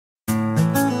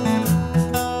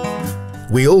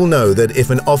We all know that if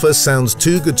an offer sounds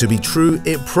too good to be true,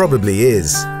 it probably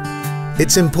is.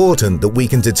 It's important that we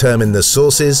can determine the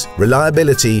sources,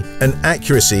 reliability, and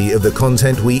accuracy of the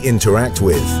content we interact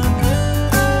with.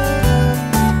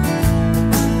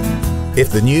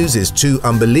 If the news is too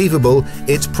unbelievable,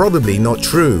 it's probably not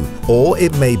true, or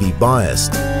it may be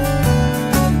biased.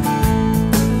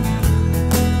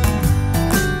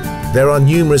 There are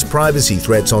numerous privacy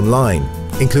threats online,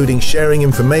 including sharing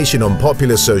information on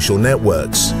popular social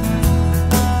networks.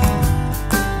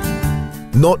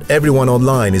 Not everyone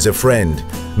online is a friend.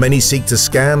 Many seek to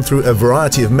scam through a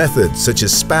variety of methods such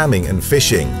as spamming and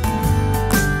phishing.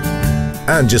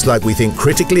 And just like we think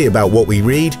critically about what we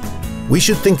read, we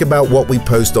should think about what we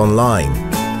post online.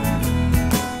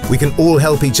 We can all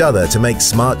help each other to make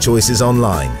smart choices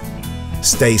online.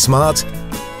 Stay smart,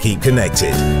 keep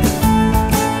connected.